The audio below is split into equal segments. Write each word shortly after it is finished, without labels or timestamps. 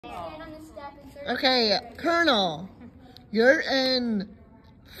Okay, Colonel, you're in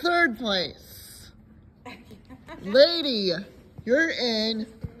 3rd place. Lady, you're in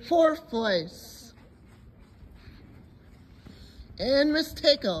 4th place. And Miss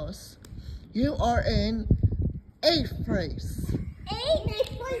Tickles, you are in 8th place.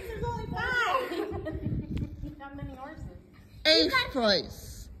 8th place is only 5. How many horses? 8th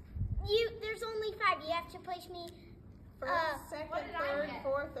place. There's only 5. You have to place me. First, second, third,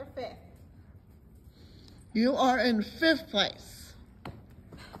 4th, or 5th. You are in 5th place.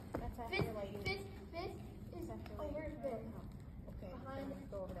 That's after Fifth the lady. is over there. Okay, let's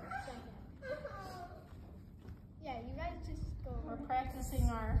go over there. Yeah, you guys just go. We're practicing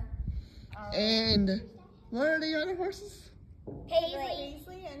our And what are the other horses? Paisley.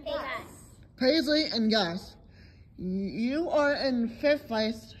 Paisley and Hey, Gus. guys. Paisley and Gus. You are in 5th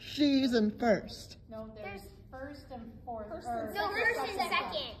place. She's in 1st. No, there's first and fourth. No, first and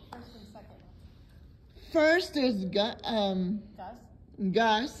second. First and second. 1st is Gus.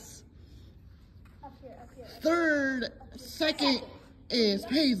 Gus. Up here. 3rd, 2nd is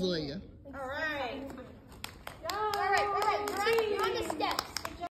Paisley.